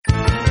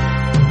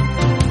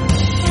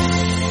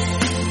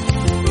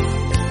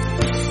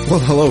Well,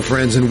 hello,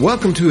 friends, and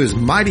welcome to His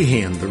Mighty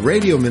Hand, the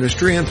radio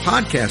ministry and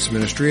podcast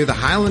ministry of the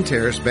Highland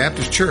Terrace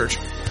Baptist Church,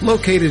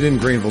 located in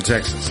Greenville,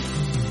 Texas.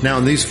 Now,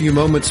 in these few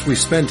moments we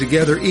spend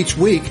together each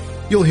week,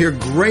 you'll hear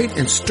great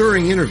and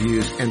stirring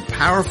interviews and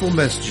powerful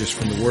messages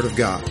from the Word of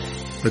God.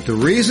 But the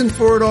reason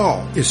for it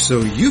all is so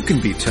you can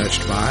be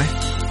touched by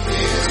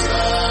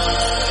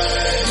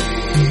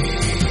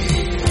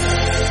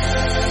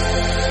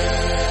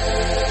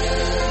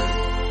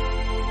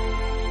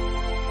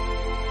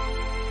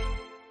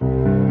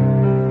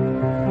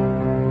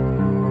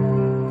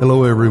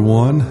Hello,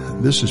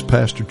 everyone. This is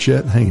Pastor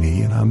Chet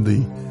Haney, and I'm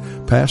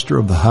the pastor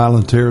of the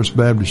Highland Terrace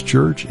Baptist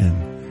Church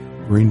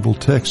in Greenville,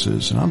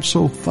 Texas. And I'm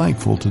so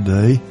thankful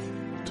today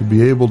to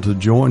be able to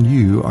join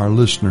you, our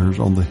listeners,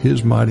 on the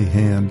His Mighty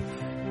Hand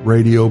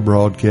radio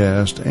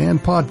broadcast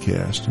and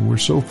podcast. And we're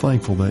so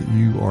thankful that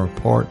you are a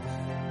part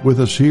with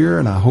us here,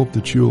 and I hope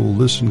that you'll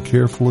listen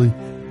carefully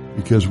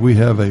because we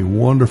have a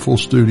wonderful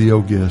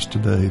studio guest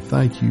today.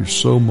 Thank you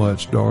so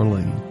much,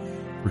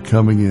 Darlene, for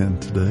coming in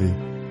today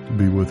to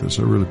be with us.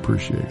 I really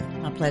appreciate it.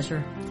 My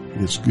pleasure.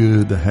 It's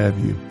good to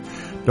have you.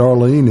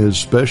 Darlene is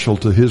special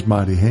to His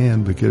Mighty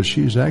Hand because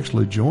she's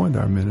actually joined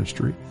our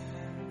ministry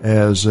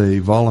as a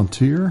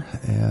volunteer,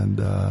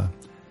 and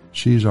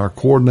she's our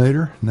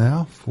coordinator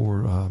now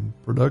for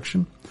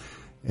production.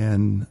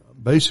 And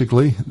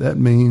basically that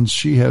means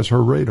she has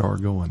her radar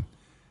going,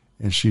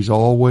 and she's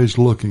always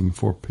looking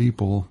for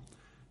people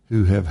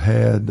who have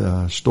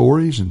had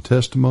stories and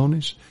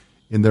testimonies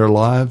in their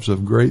lives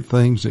of great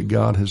things that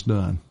God has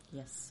done.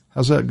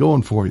 How's that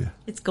going for you?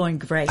 It's going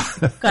great.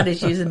 God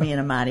is using me in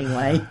a mighty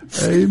way.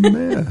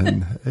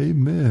 Amen.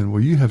 Amen.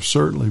 Well, you have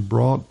certainly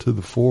brought to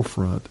the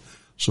forefront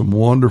some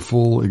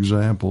wonderful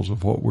examples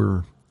of what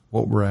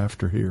we're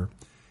after here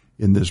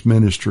in this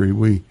ministry.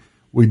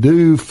 We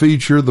do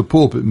feature the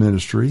pulpit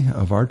ministry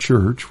of our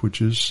church,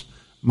 which is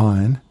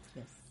mine.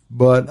 Yes.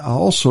 But I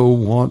also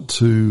want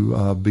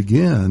to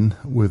begin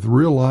with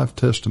real life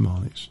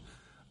testimonies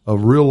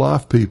of real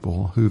life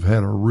people who've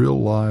had a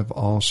real life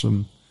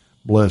awesome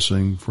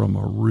blessing from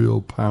a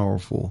real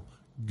powerful,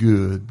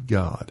 good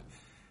God.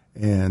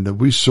 And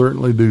we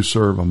certainly do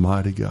serve a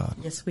mighty God.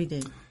 Yes, we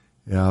do.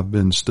 Yeah, I've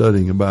been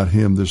studying about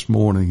Him this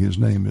morning. His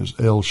name is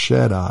El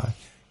Shaddai,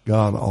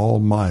 God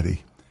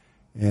Almighty.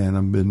 And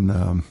I've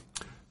been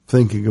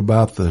thinking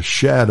about the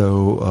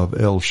shadow of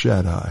El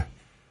Shaddai,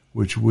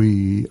 which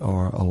we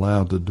are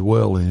allowed to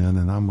dwell in.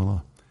 And I'm going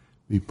to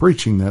be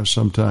preaching that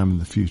sometime in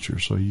the future,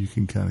 so you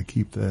can kind of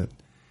keep that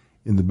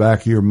in the back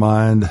of your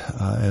mind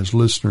as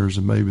listeners,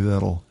 and maybe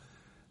that'll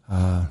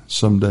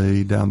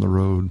someday down the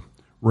road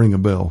ring a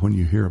bell when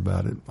you hear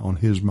about it on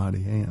His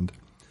Mighty Hand.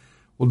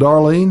 Well,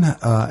 Darlene,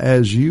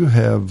 as you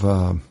have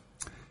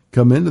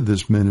come into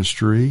this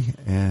ministry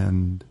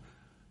and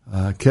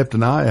kept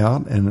an eye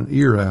out and an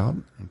ear out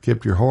and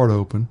kept your heart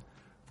open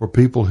for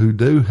people who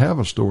do have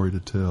a story to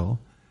tell,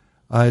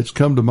 it's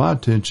come to my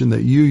attention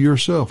that you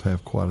yourself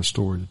have quite a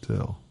story to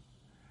tell.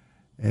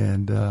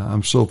 And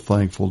I'm so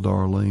thankful,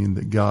 Darlene,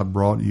 that God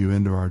brought you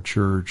into our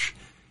church.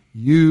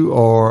 You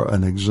are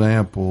an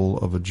example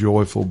of a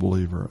joyful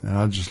believer, and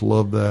I just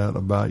love that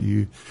about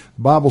you.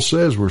 The Bible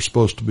says we're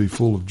supposed to be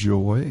full of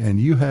joy,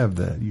 and you have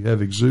that. You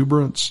have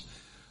exuberance.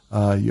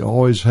 You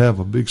always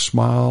have a big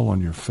smile on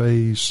your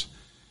face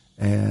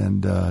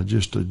and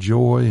just a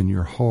joy in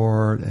your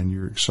heart, and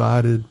you're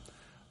excited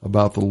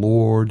about the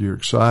Lord. You're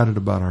excited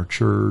about our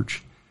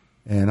church,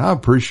 and I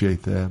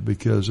appreciate that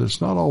because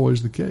it's not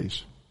always the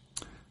case,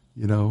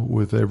 you know,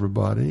 with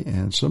everybody.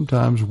 And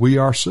sometimes we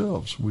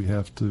ourselves, we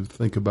have to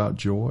think about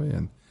joy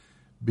and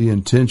be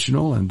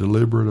intentional and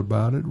deliberate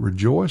about it.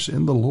 Rejoice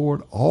in the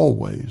Lord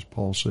always,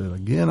 Paul said.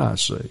 Again, I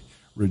say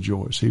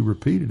rejoice. He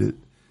repeated it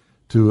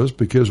to us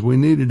because we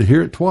needed to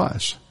hear it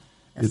twice.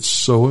 Yes. It's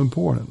so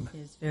important.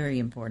 It's very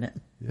important.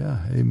 Yeah.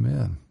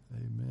 Amen.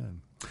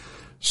 Amen.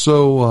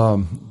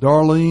 So,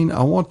 Darlene,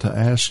 I want to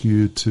ask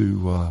you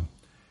to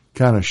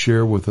kind of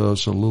share with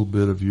us a little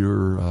bit of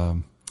your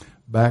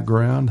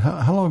background.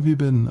 How long have you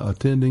been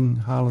attending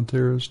Highland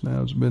Terrace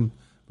now? It's been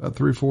about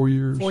 3 or 4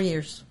 years? 4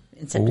 years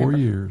in September. 4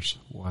 years.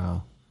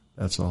 Wow.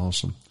 That's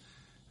awesome.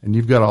 And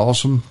you've got an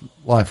awesome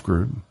life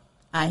group.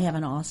 I have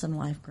an awesome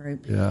life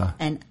group. Yeah.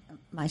 And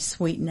my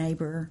sweet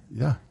neighbor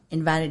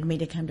invited me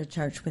to come to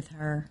church with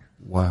her.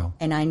 Wow.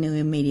 And I knew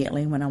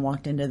immediately when I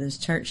walked into this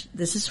church,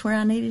 this is where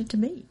I needed to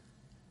be.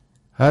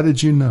 How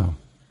did you know?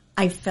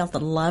 I felt the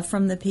love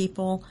from the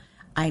people.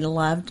 I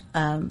loved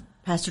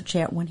Pastor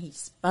Chet when he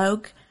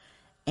spoke.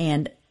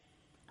 And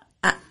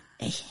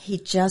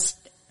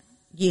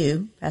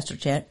you, Pastor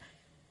Chet,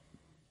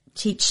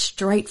 teach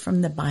straight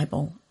from the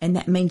Bible. And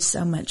that means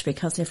so much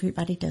because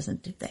everybody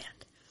doesn't do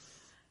that.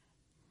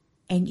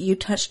 And you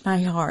touched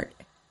my heart.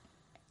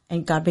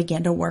 And God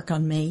began to work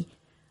on me.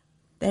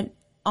 That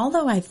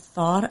although I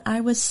thought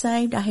I was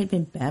saved, I had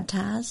been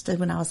baptized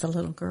when I was a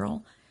little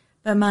girl.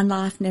 But my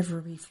life never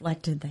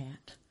reflected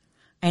that.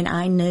 And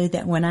I knew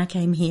that when I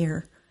came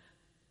here,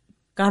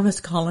 God was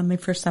calling me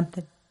for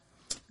something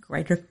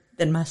greater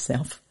than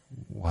myself.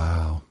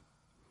 Wow.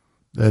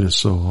 That is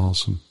so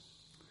awesome.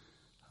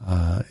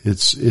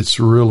 It's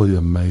really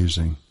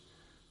amazing.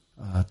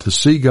 To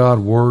see God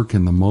work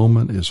in the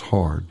moment is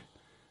hard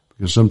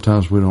because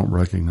sometimes we don't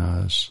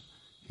recognize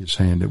His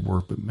hand at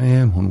work. But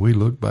man, when we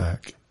look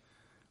back,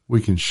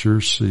 we can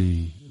sure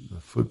see the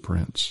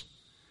footprints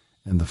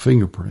and the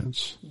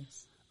fingerprints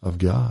of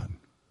God,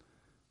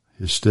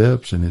 His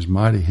steps and His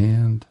mighty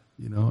hand,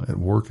 at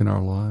work in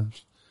our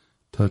lives,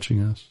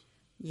 touching us.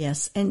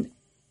 Yes. And,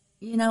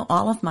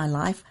 all of my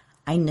life,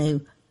 I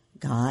knew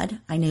God.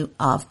 I knew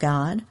of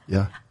God.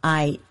 Yeah.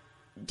 I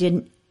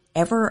didn't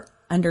ever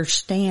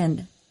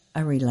understand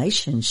a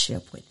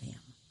relationship with Him.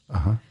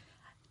 Uh-huh.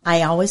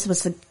 I always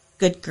was a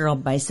good girl,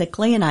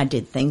 basically, and I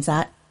did things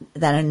that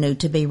I knew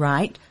to be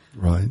right.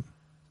 Right.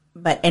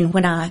 And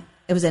when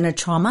it was in a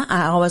trauma,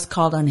 I always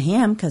called on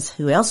Him because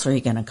who else are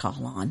you going to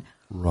call on?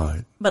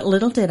 Right. But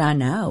little did I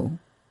know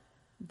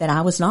that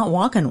I was not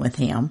walking with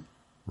Him.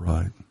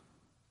 Right.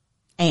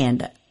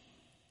 And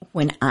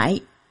when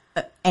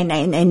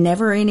and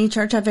never any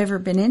church I've ever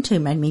been into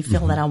made me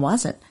feel that I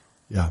wasn't.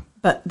 Yeah.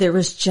 But there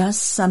was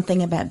just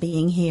something about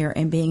being here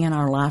and being in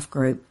our life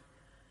group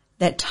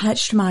that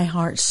touched my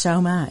heart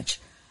so much.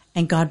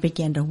 And God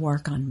began to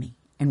work on me.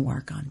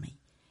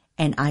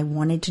 And I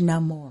wanted to know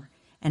more.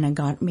 And I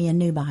got me a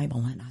new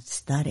Bible and I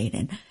studied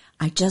and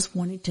I just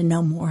wanted to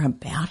know more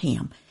about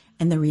Him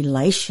and the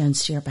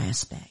relationship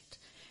aspect.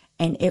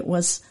 And it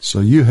was... So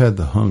you had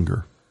the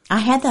hunger. I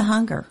had the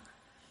hunger.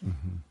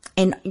 Mm-hmm.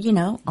 And,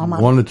 all my...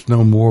 Wanted to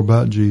know more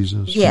about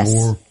Jesus.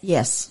 Yes.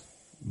 Yes.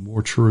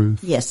 More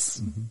truth. Yes.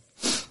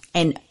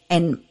 Mm-hmm.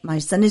 And my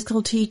Sunday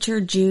school teacher,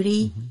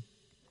 Judy,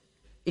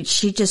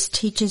 she just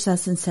teaches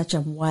us in such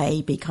a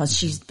way because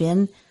she's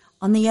been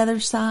on the other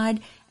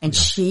side and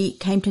she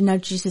came to know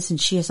Jesus and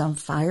she is on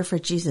fire for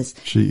Jesus.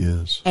 She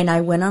is. And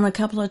I went on a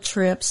couple of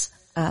trips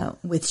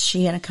with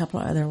she and a couple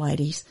of other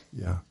ladies.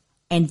 Yeah.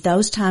 And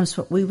those times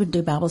we would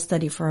do Bible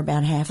study for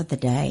about half of the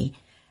day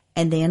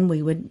and then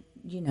we would,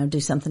 do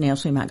something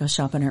else. We might go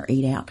shopping or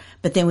eat out.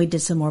 But then we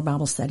did some more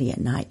Bible study at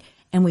night.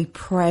 And we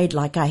prayed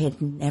like I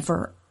had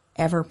never,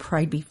 ever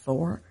prayed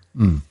before.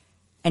 Mm.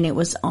 And it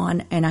was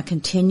on, and I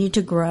continued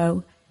to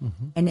grow.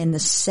 Mm-hmm. And in the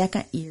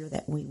second year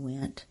that we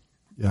went,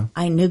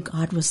 I knew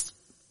God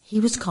He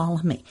was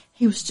calling me.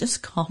 He was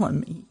just calling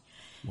me.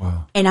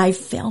 Wow. And I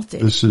felt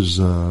it. This is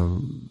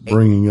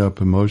bringing up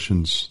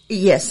emotions.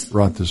 Yes.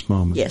 Right this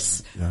moment.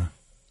 Yes. Yeah.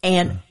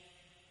 And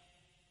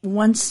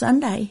one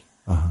Sunday,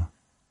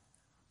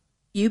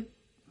 you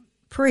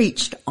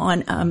preached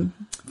on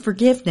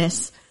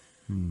forgiveness,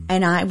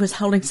 and I was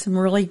holding some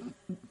really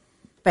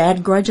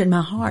bad grudge in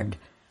my heart.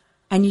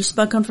 And you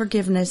spoke on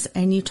forgiveness,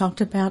 and you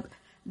talked about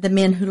the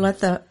men who let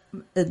the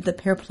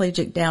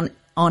paraplegic down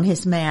on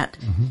his mat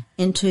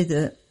through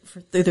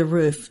the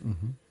roof.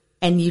 Mm-hmm.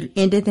 And you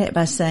ended that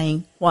by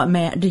saying, "What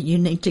mat do you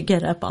need to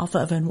get up off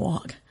of and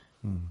walk?"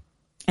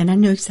 And I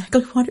knew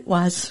exactly what it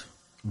was.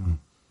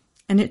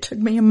 And it took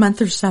me a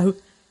month or so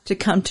to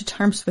come to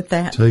terms with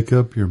that. Take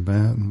up your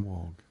mat and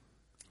walk.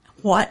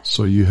 What?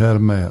 So you had a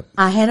mat.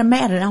 I had a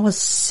mat and I was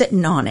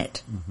sitting on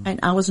it and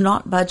I was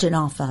not budging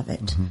off of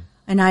it.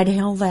 And I'd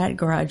held that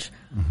grudge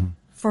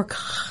for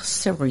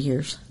several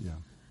years. Yeah.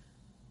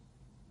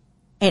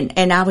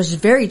 And I was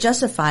very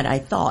justified, I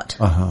thought.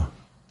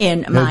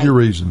 In had your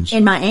reasons.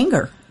 In my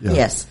anger. Yeah.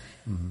 Yes.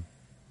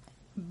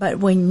 But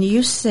when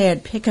you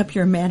said pick up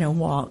your mat and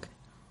walk,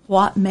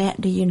 what mat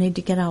do you need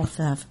to get off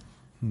of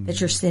that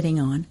you're sitting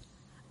on?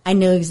 I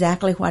knew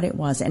exactly what it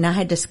was, and I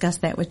had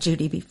discussed that with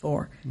Judy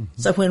before.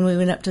 So when we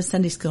went up to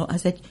Sunday school, I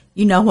said,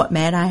 "You know what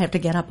mat I have to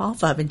get up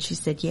off of?" And she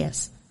said,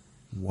 "Yes."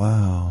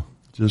 Wow.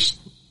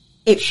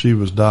 She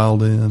was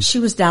dialed in. She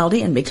was dialed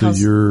in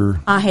because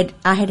I had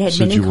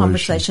many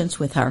conversations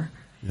with her.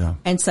 Yeah.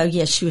 And so,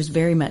 yes, she was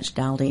very much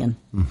dialed in.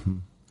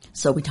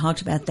 So we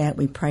talked about that.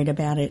 We prayed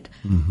about it.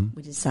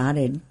 We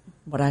decided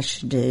what I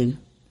should do.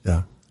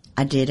 Yeah.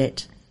 I did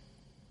it.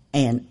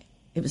 And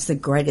it was the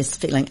greatest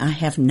feeling. I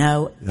have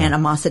no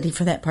animosity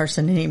for that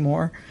person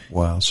anymore.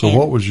 Wow. So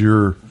what was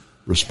your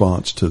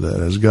response to that?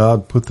 As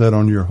God put that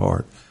on your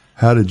heart,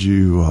 what did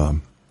you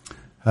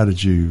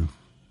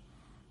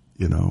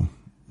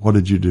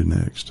do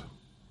next?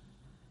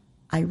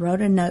 I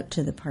wrote a note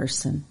to the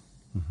person.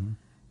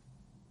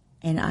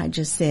 And I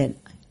just said,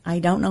 "I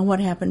don't know what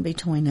happened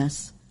between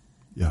us.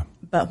 Yeah.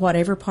 But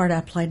whatever part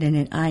I played in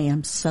it, I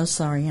am so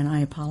sorry and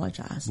I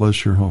apologize.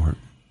 Bless your heart.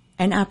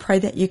 And I pray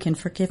that you can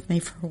forgive me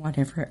for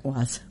whatever it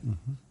was.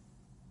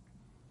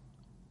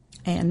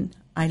 And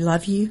I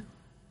love you.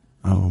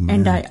 Oh, man.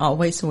 And I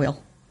always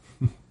will.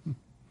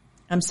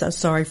 I'm so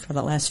sorry for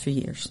the last few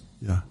years."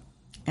 Yeah.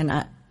 And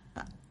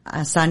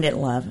I signed it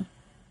love.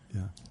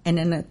 Yeah. And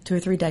in 2 or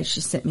 3 days,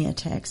 she sent me a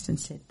text and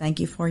said,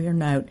 "Thank you for your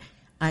note.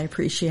 I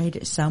appreciate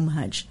it so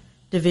much.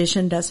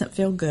 Division doesn't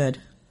feel good.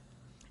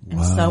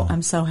 And so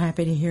I'm so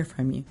happy to hear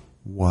from you."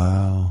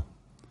 Wow.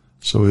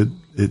 So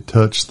it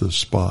touched the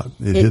spot.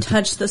 It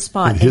touched the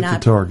spot. It hit the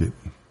target.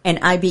 And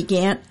I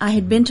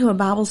had been to a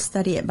Bible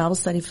study at Bible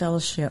Study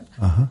Fellowship,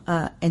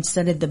 and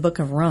studied the book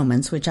of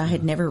Romans, which I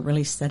had never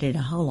really studied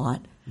a whole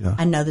lot. Yeah.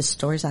 I know the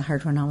stories I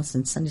heard when I was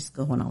in Sunday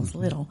school when I was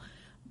little,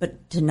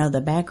 but to know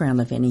the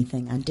background of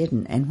anything, I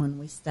didn't. And when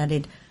we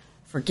studied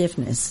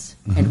forgiveness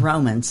in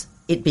Romans,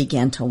 it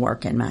began to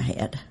work in my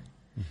head.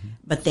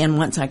 But then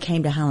once I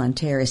came to Highland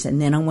Terrace,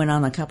 and then I went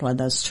on a couple of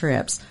those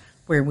trips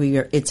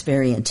where it's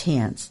very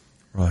intense.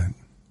 Right.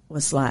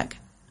 Was like,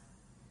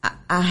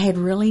 I had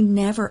really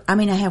never, I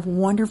have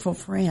wonderful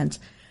friends,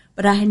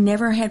 but I had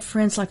never had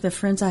friends like the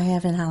friends I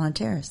have in Highland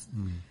Terrace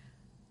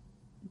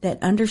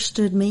that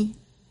understood me,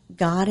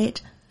 got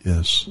it.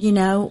 Yes.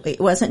 It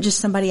wasn't just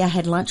somebody I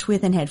had lunch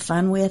with and had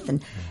fun with,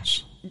 and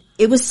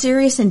it was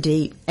serious and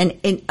deep.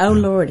 And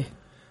Lord,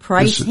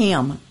 praise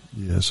Him.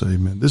 Yes,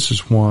 amen. This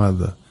is why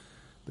the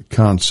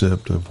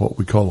concept of what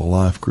we call a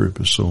life group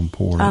is so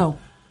important. Oh.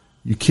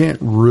 You can't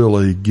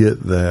really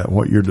get that,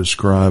 what you're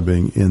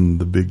describing, in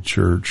the big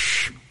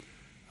church,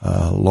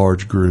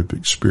 large group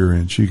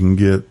experience. You can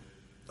get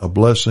a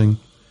blessing.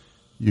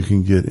 You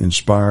can get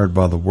inspired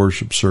by the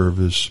worship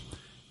service.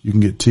 You can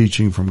get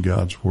teaching from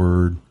God's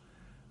Word.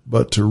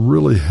 But to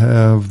really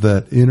have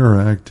that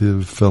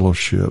interactive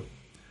fellowship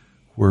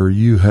where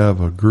you have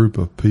a group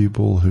of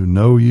people who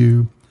know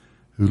you,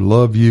 who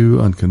love you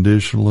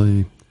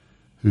unconditionally,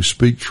 who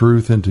speak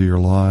truth into your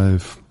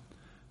life,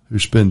 who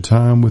spend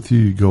time with you,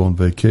 you go on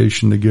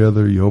vacation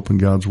together, you open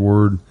God's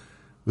Word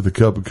with a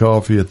cup of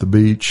coffee at the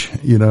beach,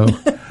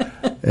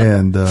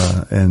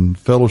 and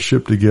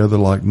fellowship together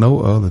like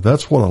no other.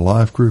 That's what a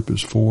life group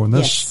is for. And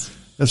that's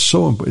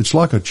so important. It's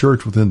like a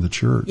church within the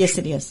church. Yes,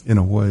 it is. In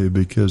a way,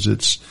 because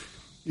it's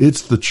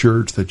the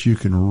church that you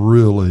can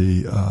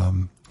really,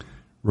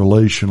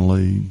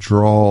 relationally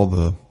draw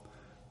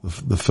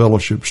the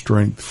fellowship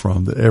strength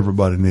from that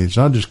everybody needs.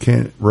 I just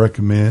can't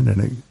recommend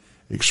and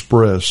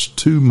express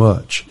too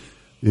much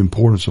the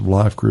importance of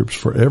life groups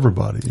for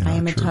everybody in our church. I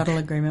am in total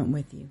agreement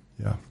with you.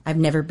 Yeah. I've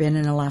never been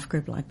in a life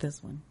group like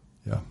this one.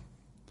 Yeah.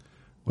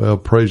 Well,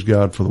 praise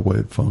God for the way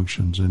it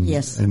functions. And,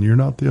 yes. And you're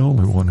not the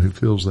only one who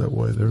feels that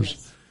way.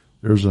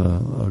 There's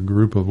a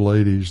group of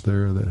ladies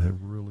there that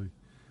have really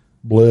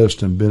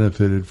blessed and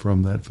benefited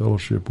from that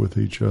fellowship with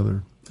each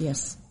other.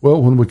 Yes.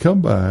 Well, when we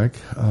come back,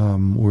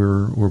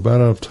 we're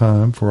about out of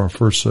time for our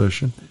first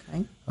session.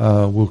 Okay.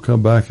 We'll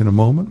come back in a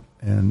moment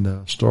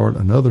and start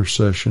another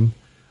session.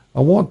 I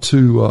want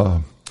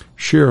to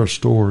share a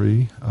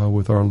story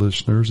with our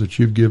listeners that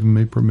you've given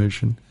me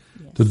permission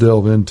to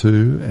delve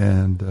into,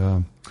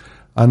 and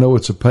I know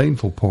it's a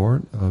painful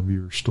part of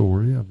your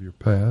story, of your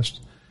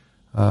past,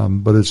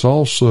 but it's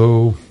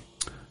also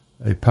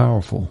a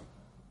powerful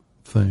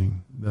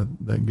thing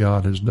that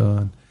God has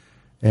done.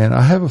 And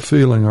I have a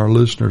feeling our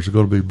listeners are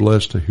going to be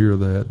blessed to hear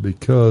that,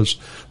 because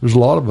there's a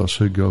lot of us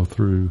who go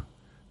through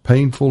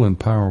painful and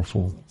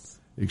powerful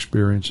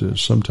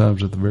experiences,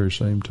 sometimes at the very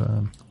same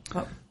time.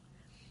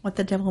 What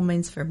the devil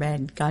means for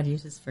bad, God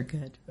uses for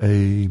good.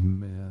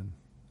 Amen.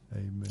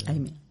 Amen.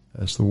 Amen.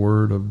 That's the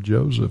word of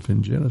Joseph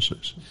in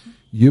Genesis.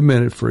 You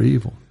meant it for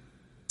evil,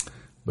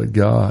 but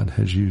God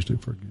has used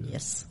it for good.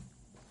 Yes.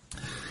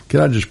 Can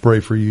I just pray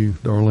for you,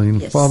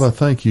 Darlene? Yes. Father,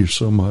 thank you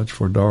so much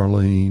for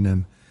Darlene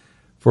and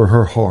for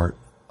her heart,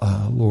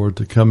 Lord,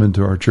 to come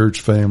into our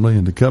church family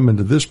and to come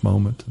into this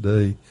moment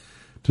today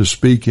to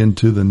speak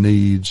into the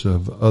needs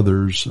of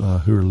others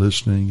who are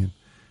listening. And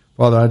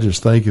Father, I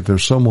just think if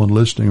there's someone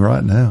listening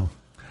right now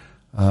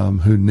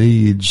who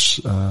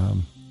needs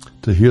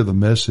to hear the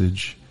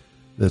message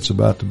that's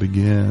about to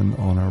begin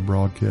on our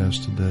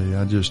broadcast today,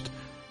 I just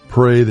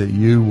pray that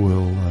you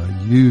will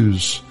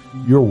use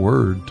your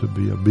word to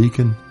be a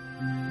beacon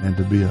and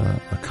to be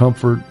a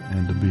comfort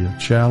and to be a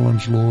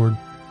challenge, Lord.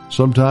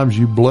 Sometimes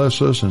you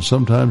bless us and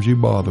sometimes you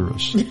bother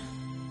us.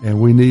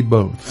 And we need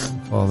both,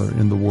 Father,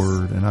 in the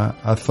Word. And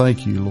I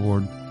thank you,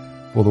 Lord,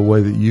 for the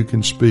way that you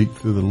can speak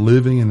through the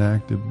living and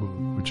active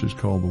book, which is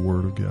called the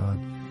Word of God.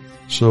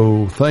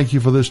 So thank you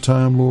for this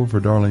time, Lord, for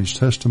Darlene's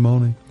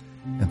testimony.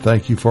 And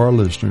thank you for our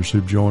listeners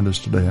who've joined us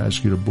today. I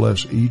ask you to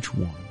bless each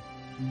one.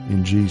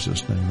 In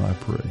Jesus' name I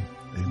pray.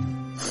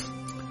 Amen.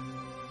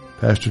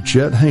 Pastor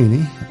Chet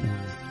Haney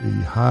with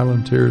the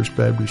Highland Terrace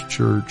Baptist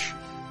Church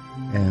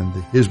and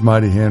the His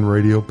Mighty Hand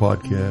radio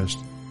podcast.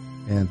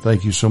 And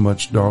thank you so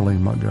much,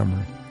 Darlene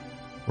Montgomery,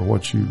 for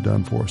what you've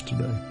done for us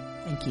today.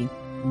 Thank you.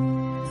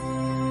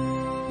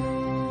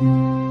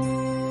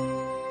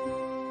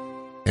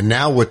 And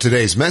now with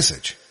today's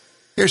message,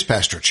 here's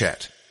Pastor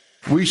Chet.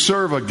 We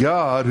serve a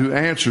God who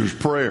answers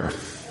prayer,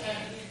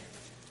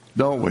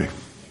 don't we?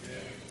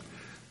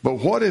 But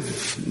what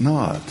if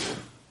not?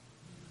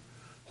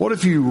 What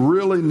if you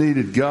really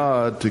needed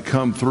God to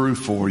come through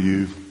for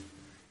you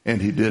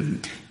and He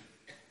didn't?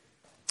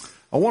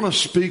 I want to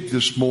speak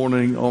this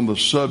morning on the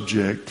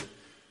subject,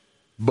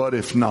 but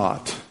if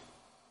not.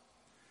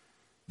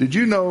 Did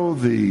you know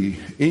the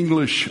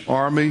English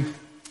army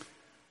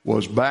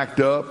was backed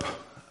up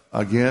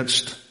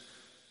against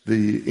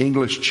the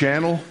English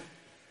Channel,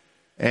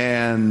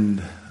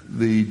 and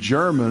the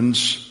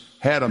Germans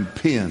had them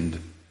pinned,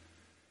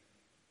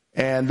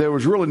 and there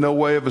was really no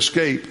way of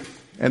escape,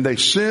 and they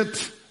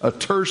sent a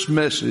terse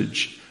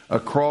message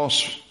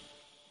across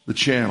the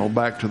channel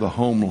back to the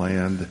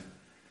homeland.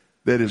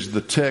 That is the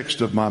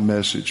text of my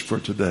message for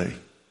today.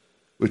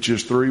 with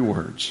just 3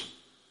 words.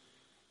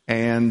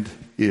 And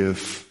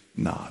if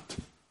not.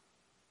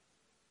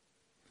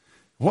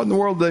 What in the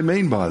world do they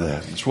mean by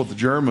that? That's what the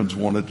Germans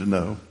wanted to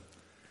know.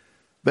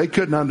 They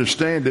couldn't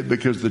understand it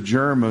because the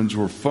Germans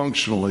were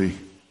functionally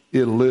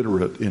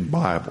illiterate in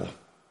Bible.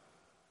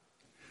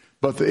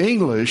 But the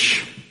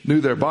English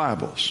knew their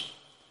Bibles.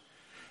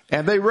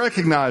 And they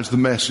recognized the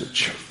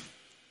message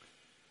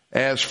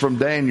as from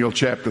Daniel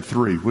chapter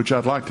 3, which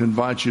I'd like to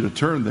invite you to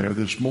turn there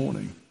this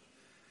morning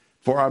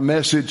for our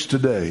message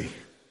today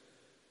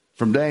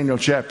from Daniel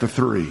chapter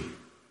 3.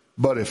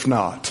 But if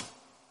not.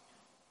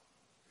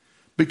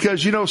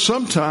 Because,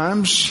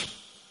 sometimes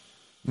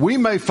we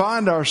may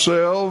find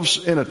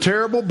ourselves in a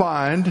terrible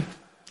bind,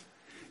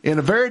 in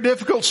a very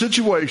difficult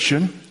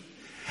situation,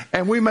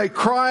 and we may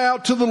cry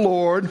out to the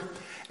Lord,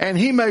 and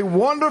He may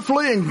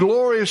wonderfully and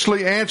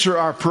gloriously answer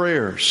our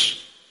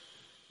prayers.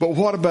 But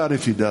what about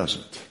if He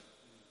doesn't?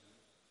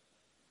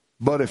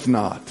 But if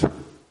not,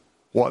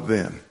 what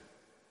then?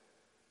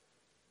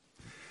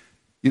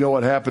 You know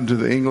what happened to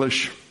the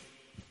English?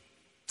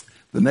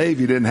 The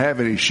Navy didn't have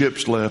any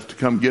ships left to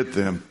come get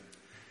them.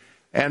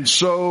 And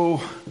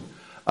so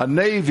a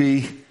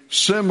Navy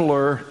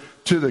similar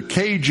to the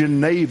Cajun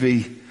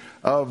Navy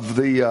of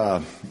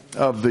the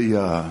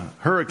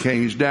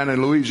hurricanes down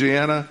in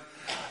Louisiana,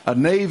 a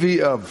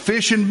Navy of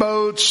fishing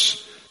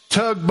boats,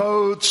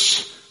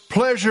 tugboats,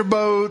 pleasure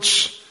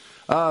boats,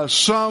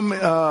 some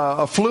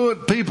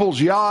affluent people's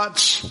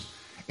yachts,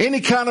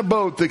 any kind of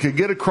boat that could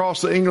get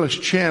across the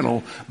English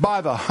Channel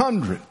by the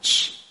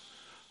hundreds.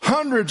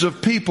 Hundreds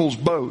of people's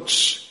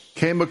boats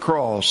came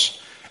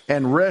across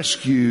and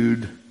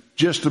rescued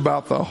just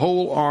about the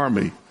whole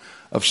army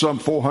of some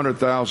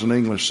 400,000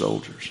 English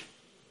soldiers.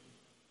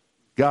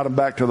 Got them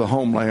back to the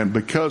homeland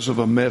because of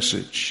a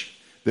message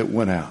that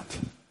went out.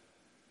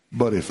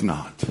 But if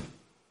not.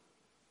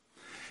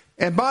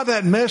 And by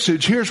that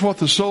message, here's what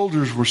the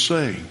soldiers were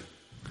saying.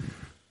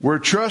 We're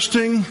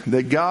trusting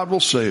that God will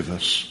save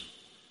us.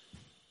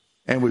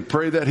 And we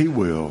pray that He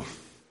will.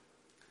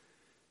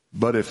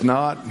 But if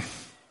not,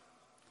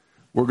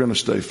 we're going to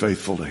stay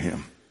faithful to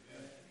Him.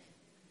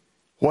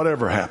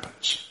 Whatever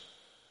happens.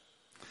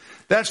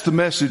 That's the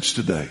message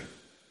today.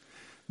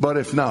 But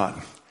if not.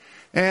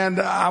 And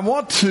I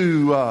want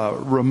to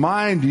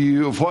remind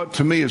you of what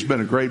to me has been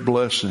a great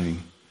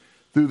blessing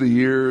through the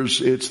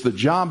years. It's the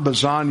John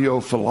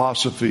Bisagno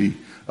philosophy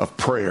of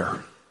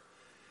prayer.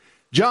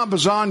 John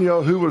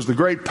Bisagno, who was the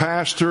great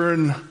pastor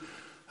in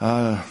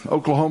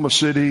Oklahoma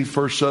City,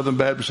 First Southern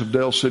Baptist of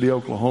Dale City,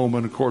 Oklahoma,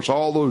 and of course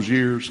all those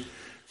years,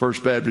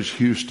 First Baptist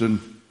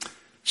Houston,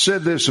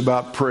 said this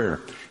about prayer.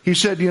 He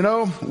said,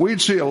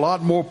 we'd see a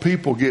lot more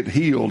people get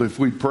healed if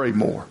we'd pray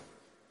more.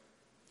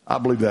 I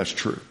believe that's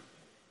true.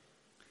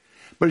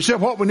 But he said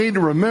what we need to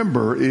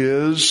remember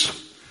is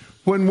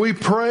when we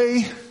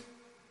pray,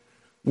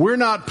 we're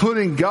not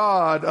putting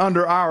God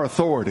under our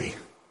authority.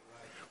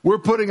 We're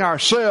putting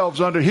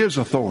ourselves under His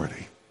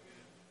authority.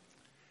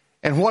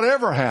 And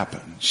whatever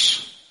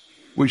happens,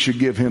 we should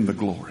give Him the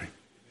glory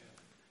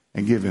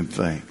and give Him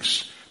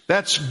thanks.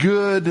 That's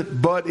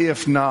good, but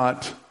if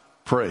not,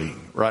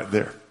 praying right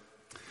there.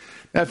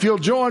 Now, if you'll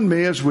join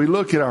me as we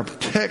look at our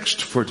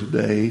text for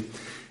today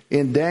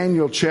in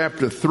Daniel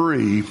chapter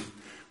 3,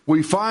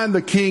 we find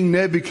the king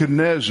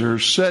Nebuchadnezzar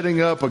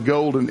setting up a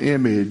golden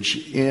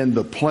image in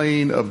the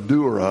plain of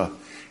Dura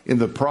in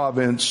the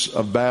province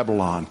of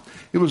Babylon.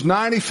 It was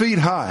 90 feet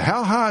high.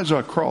 How high is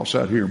our cross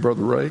out here,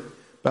 Brother Ray?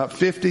 About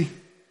 50?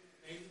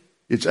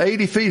 It's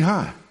 80 feet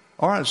high.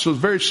 All right, so it's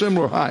very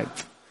similar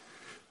height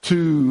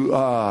to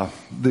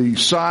the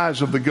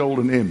size of the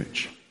golden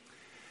image.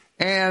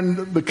 And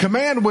the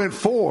command went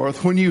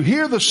forth, when you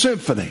hear the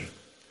symphony.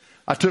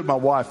 I took my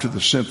wife to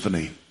the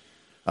symphony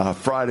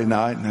Friday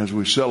night, and as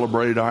we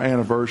celebrated our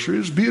anniversary, it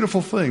was a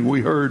beautiful thing.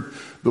 We heard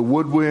the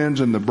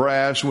woodwinds and the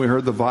brass, and we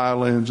heard the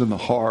violins and the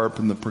harp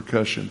and the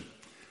percussion.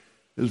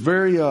 It was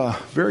very,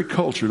 very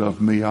cultured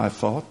of me, I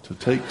thought, to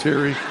take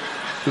Terry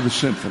to the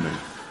symphony.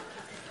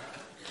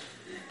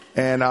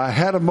 And I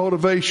had a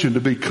motivation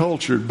to be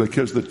cultured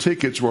because the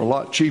tickets were a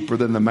lot cheaper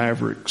than the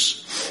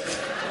Mavericks.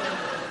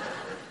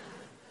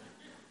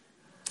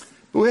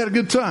 But we had a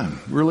good time.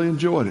 Really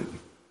enjoyed it.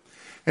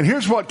 And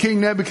here's what King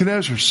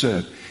Nebuchadnezzar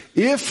said.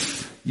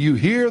 If you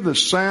hear the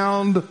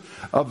sound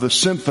of the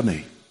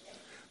symphony,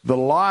 the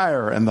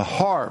lyre and the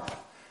harp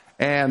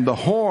and the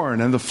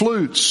horn and the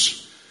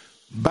flutes,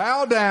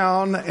 bow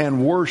down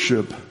and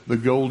worship the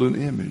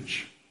golden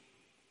image.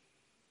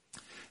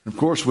 And of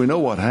course, we know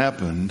what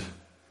happened.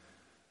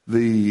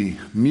 The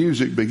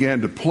music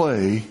began to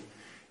play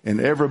and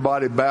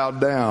everybody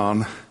bowed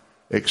down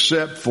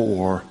except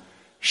for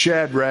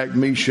Shadrach,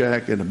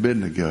 Meshach, and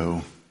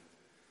Abednego,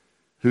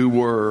 who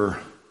were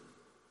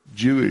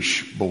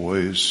Jewish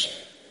boys.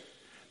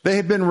 They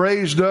had been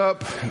raised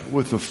up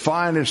with the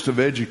finest of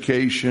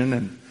education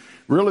and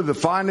really the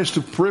finest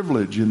of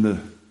privilege in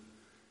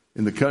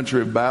the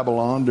country of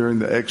Babylon during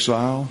the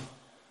exile.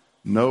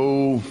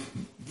 No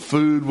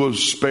food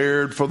was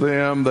spared for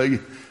them.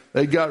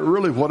 They got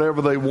really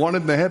whatever they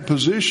wanted. They had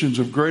positions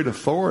of great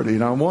authority.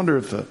 And I wonder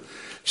if the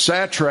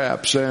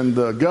satraps and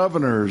the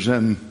governors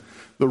and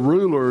the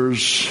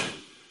rulers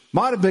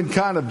might have been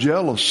kind of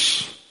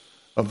jealous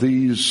of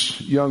these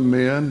young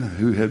men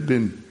who had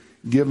been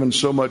given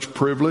so much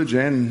privilege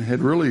and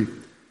had really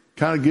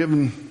kind of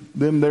given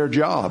them their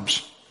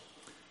jobs.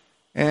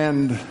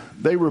 And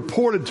they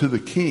reported to the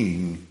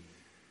king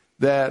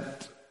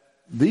that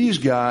these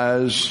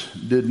guys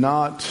did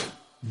not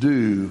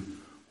do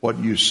what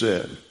you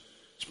said.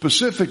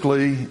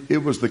 Specifically, it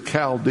was the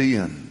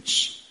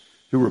Chaldeans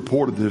who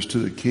reported this to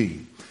the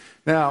king.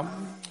 Now,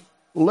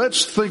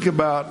 let's think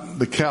about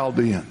the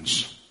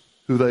Chaldeans,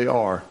 who they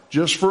are,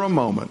 just for a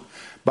moment.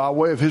 By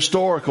way of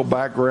historical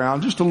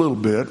background, just a little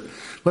bit,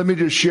 let me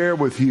just share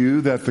with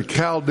you that the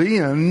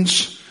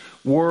Chaldeans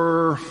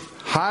were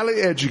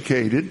highly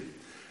educated.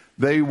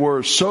 They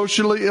were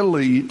socially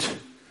elite,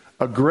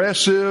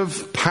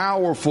 aggressive,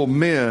 powerful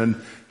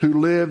men who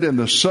lived in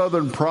the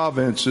southern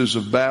provinces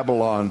of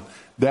Babylon,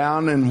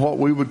 down in what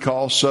we would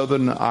call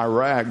southern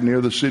Iraq,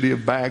 near the city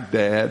of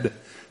Baghdad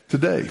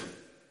today.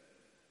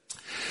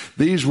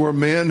 These were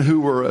men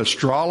who were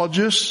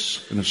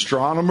astrologists and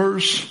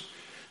astronomers.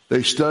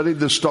 They studied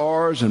the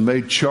stars and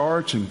made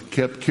charts and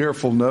kept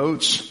careful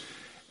notes.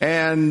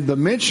 And the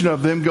mention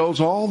of them goes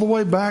all the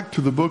way back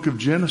to the book of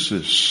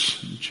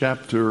Genesis,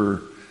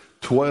 chapter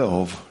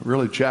 12,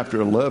 really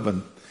chapter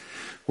 11,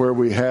 where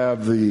we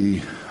have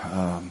the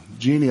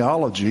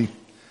genealogy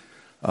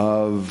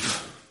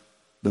of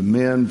the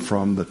men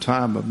from the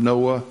time of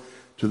Noah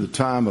to the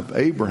time of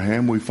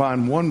Abraham. We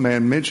find one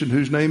man mentioned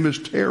whose name is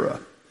Terah.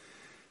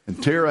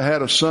 And Terah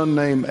had a son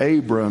named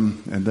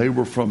Abram, and they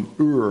were from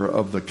Ur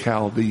of the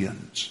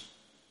Chaldeans.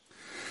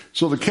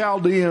 So the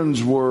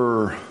Chaldeans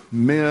were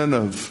men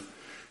of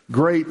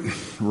great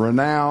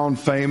renown,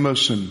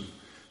 famous, and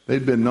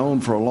they'd been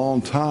known for a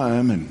long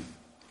time, and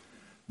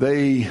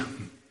they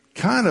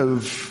kind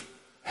of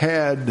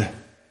had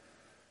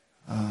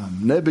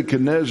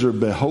Nebuchadnezzar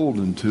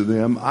beholden to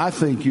them. I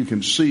think you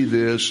can see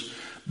this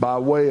by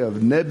way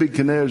of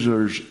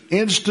Nebuchadnezzar's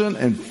instant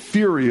and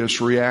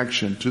furious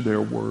reaction to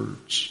their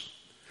words.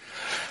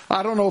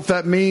 I don't know if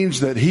that means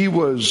that he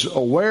was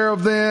aware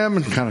of them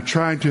and kind of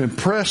trying to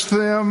impress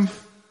them.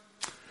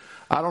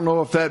 I don't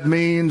know if that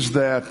means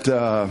that,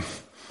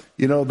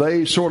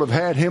 they sort of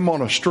had him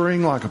on a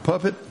string like a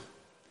puppet.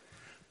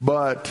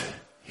 But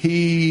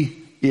he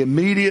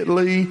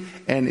immediately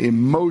and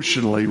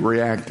emotionally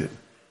reacted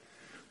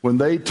when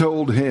they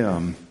told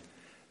him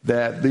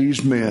that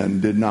these men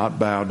did not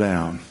bow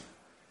down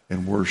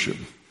and worship.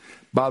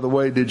 By the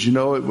way, did you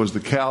know it was the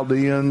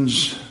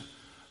Chaldeans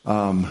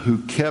who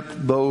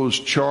kept those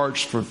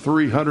charts for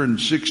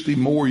 360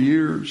 more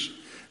years?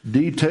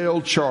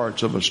 Detailed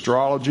charts of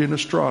astrology and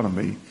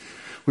astronomy,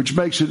 which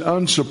makes it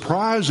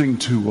unsurprising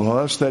to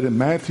us that in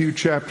Matthew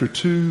chapter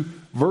 2,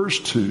 verse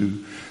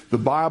 2, the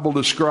Bible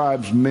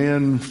describes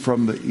men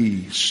from the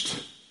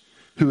east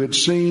who had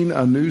seen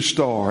a new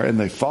star, and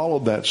they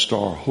followed that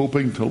star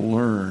hoping to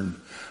learn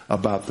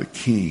about the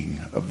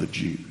King of the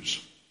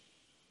Jews.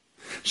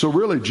 So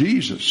really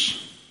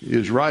Jesus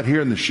is right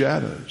here in the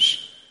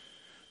shadows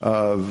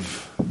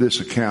of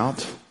this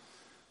account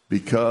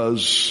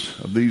because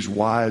of these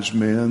wise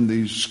men,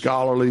 these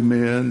scholarly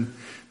men,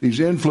 these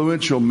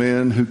influential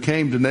men who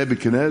came to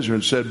Nebuchadnezzar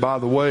and said, by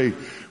the way,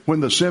 when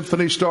the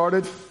symphony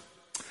started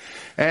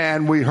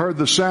and we heard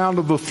the sound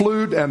of the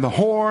flute and the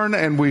horn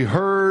and we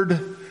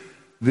heard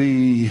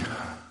the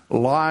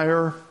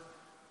lyre,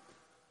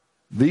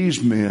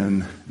 these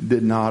men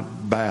did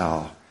not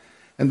bow.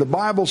 And the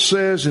Bible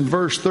says in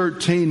verse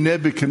 13,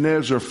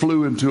 Nebuchadnezzar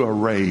flew into a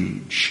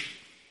rage.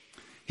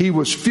 He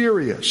was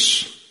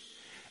furious,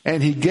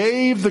 and he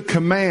gave the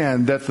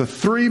command that the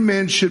three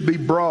men should be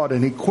brought,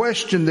 and he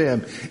questioned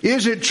them,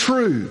 is it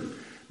true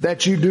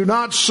that you do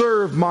not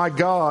serve my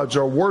gods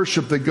or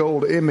worship the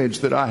gold image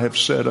that I have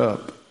set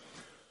up?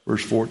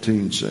 Verse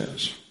 14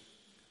 says,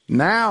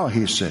 now,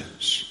 he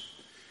says,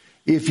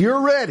 if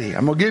you're ready,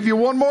 I'm going to give you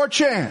one more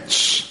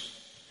chance.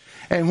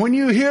 And when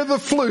you hear the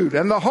flute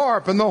and the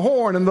harp and the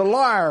horn and the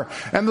lyre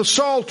and the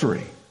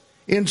psaltery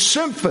in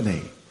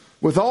symphony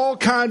with all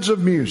kinds of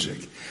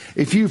music,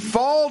 if you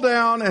fall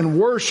down and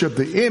worship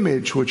the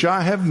image which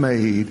I have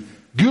made,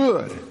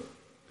 good.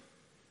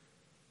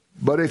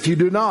 But if you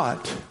do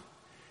not,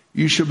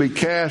 you shall be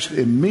cast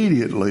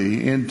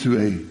immediately into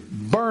a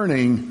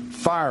burning,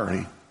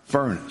 fiery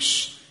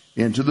furnace,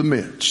 into the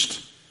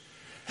midst.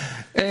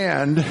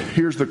 And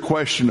here's the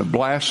question of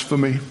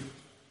blasphemy.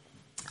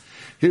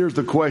 Here's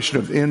the question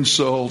of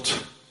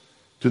insult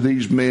to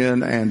these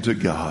men and to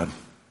God.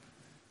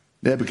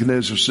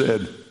 Nebuchadnezzar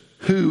said,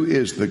 who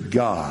is the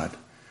God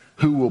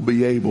who will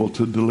be able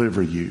to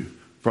deliver you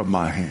from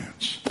my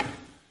hands?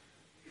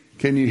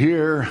 Can you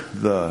hear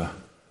the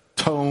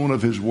tone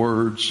of his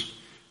words?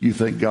 You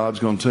think God's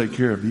going to take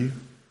care of you?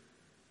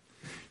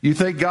 You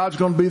think God's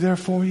going to be there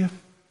for you?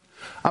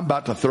 I'm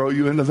about to throw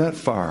you into that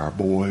fire,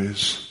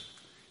 boys.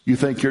 You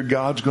think your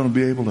God's going to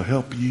be able to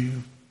help you?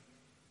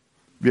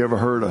 Have you ever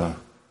heard a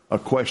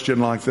question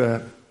like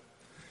that?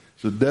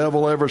 Has the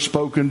devil ever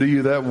spoken to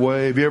you that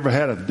way? Have you ever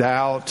had a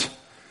doubt?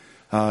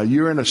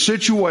 you're in a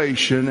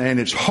situation and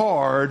it's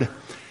hard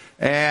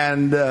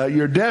and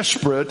you're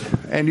desperate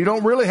and you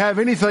don't really have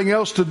anything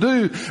else to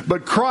do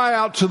but cry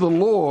out to the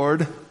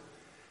Lord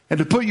and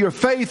to put your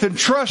faith and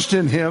trust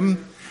in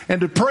Him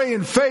and to pray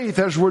in faith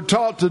as we're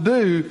taught to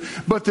do.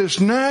 But this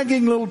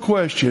nagging little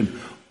question,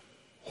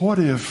 what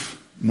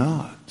if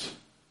not?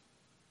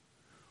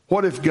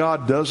 What if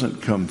God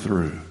doesn't come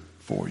through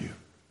for you?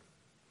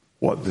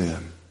 What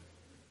then?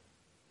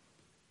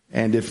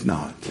 And if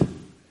not?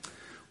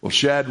 Well,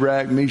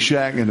 Shadrach,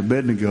 Meshach, and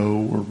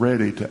Abednego were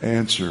ready to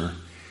answer,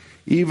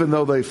 even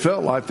though they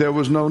felt like there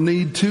was no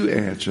need to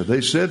answer.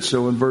 They said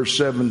so in verse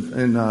 7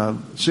 and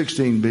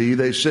 16b.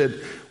 They said,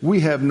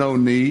 "We have no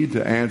need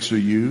to answer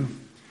you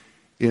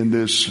in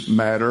this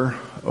matter,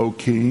 O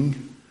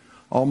king."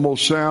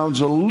 Almost sounds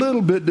a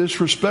little bit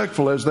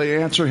disrespectful as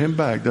they answer him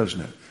back,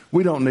 doesn't it?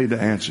 We don't need to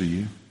answer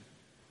you.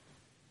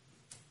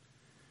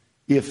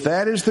 If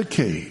that is the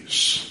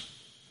case,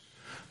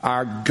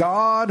 our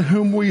God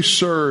whom we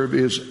serve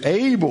is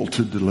able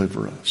to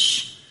deliver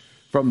us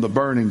from the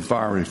burning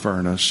fiery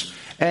furnace,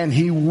 and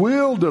He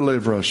will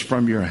deliver us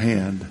from your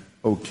hand,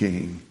 O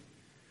king.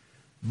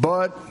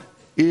 But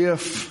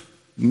if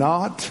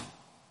not,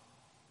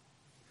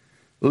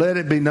 let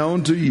it be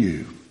known to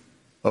you,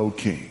 O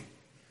king,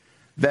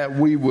 that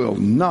we will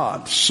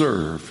not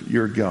serve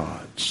your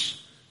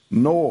gods,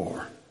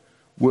 nor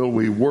will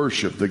we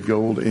worship the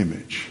gold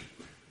image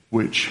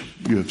which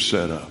you have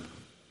set up.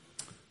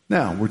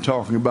 Now, we're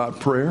talking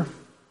about prayer,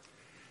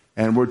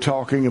 and we're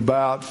talking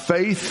about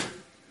faith.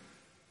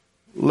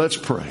 Let's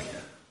pray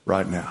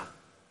right now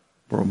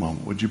for a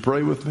moment. Would you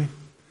pray with me?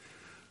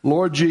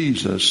 Lord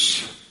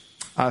Jesus,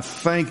 I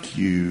thank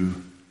you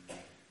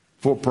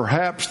for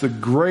perhaps the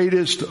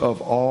greatest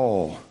of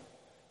all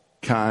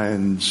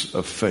kinds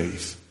of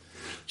faith.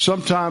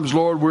 Sometimes,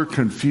 Lord, we're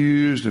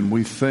confused and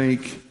we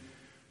think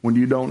when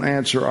you don't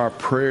answer our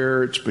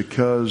prayer, it's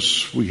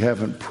because we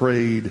haven't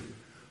prayed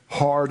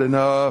hard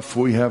enough,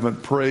 we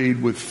haven't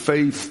prayed with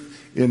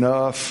faith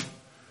enough,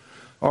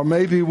 or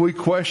maybe we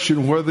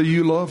question whether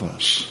you love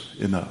us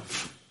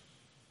enough.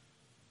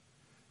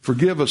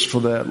 Forgive us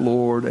for that,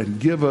 Lord, and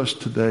give us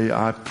today,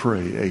 I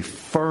pray, a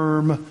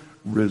firm,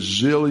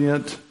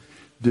 resilient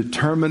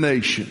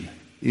determination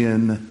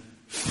in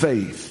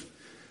faith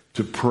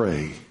to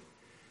pray,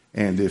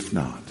 and if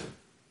not.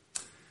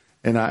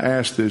 And I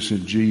ask this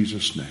in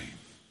Jesus' name.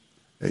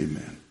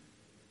 Amen.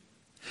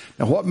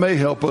 Now, what may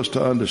help us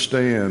to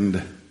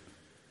understand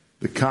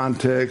the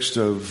context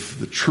of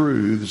the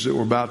truths that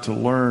we're about to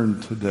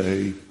learn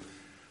today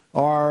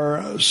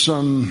are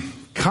some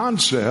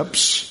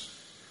concepts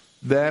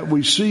that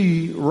we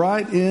see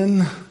right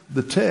in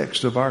the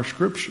text of our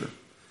scripture.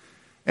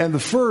 And the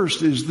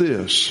first is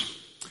this: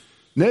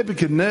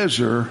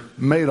 Nebuchadnezzar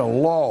made a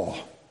law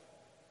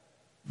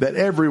that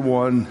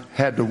everyone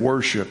had to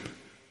worship.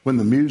 When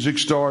the music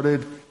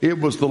started, it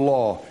was the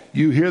law.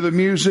 You hear the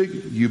music,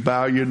 you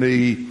bow your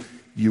knee,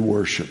 you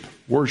worship.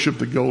 Worship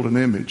the golden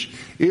image.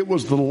 It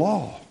was the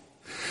law.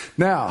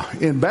 Now,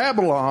 in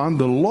Babylon,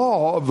 the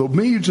law of the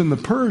Medes and the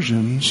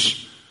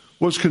Persians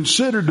was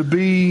considered to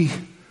be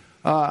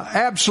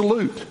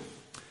absolute.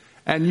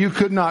 And you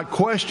could not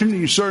question it.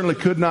 You certainly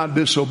could not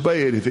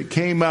disobey it. If it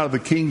came out of the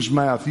king's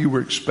mouth, you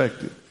were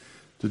expected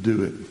to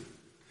do it.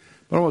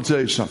 But I want to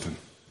tell you something.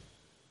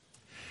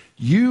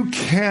 You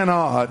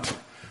cannot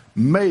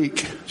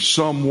make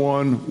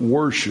someone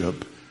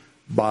worship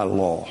by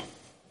law.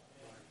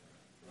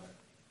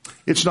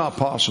 It's not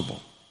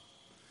possible.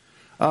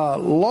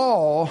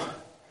 Law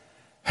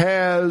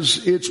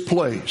has its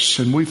place,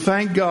 and we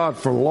thank God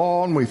for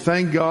law and we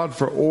thank God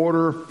for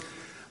order,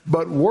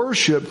 but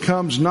worship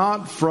comes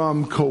not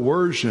from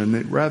coercion,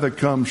 it rather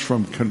comes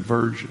from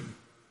conversion.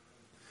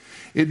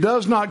 It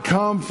does not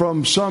come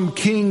from some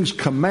king's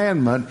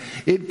commandment,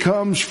 it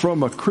comes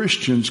from a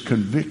Christian's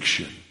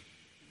conviction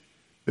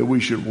that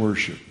we should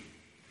worship.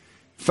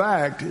 In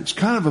fact, it's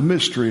kind of a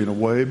mystery in a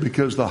way,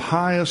 because the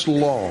highest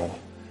law,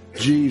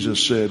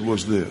 Jesus said,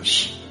 was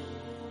this: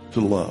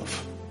 to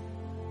love.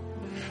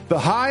 The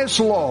highest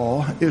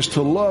law is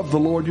to love the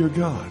Lord your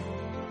God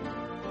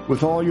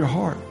with all your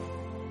heart.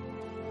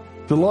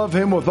 To love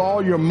Him with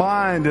all your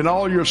mind and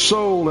all your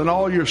soul and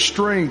all your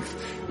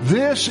strength.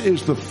 This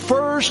is the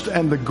first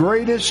and the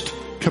greatest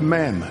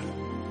commandment.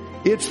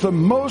 It's the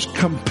most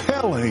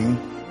compelling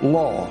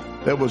law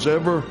that was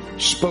ever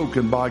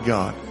spoken by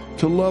God,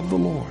 to love the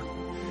Lord.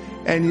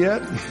 And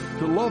yet,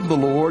 to love the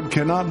Lord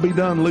cannot be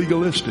done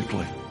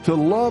legalistically. To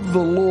love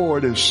the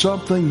Lord is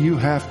something you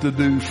have to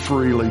do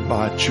freely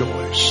by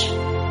choice.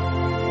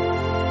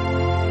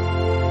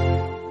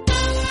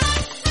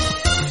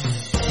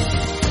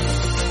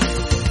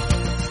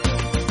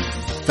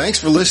 Thanks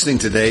for listening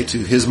today to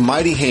His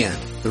Mighty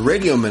Hand, the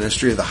radio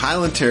ministry of the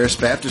Highland Terrace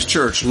Baptist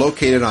Church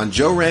located on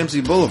Joe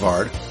Ramsey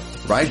Boulevard,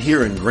 right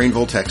here in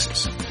Greenville,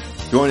 Texas.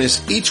 Join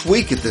us each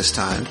week at this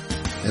time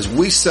as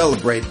we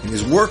celebrate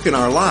His work in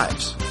our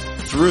lives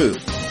through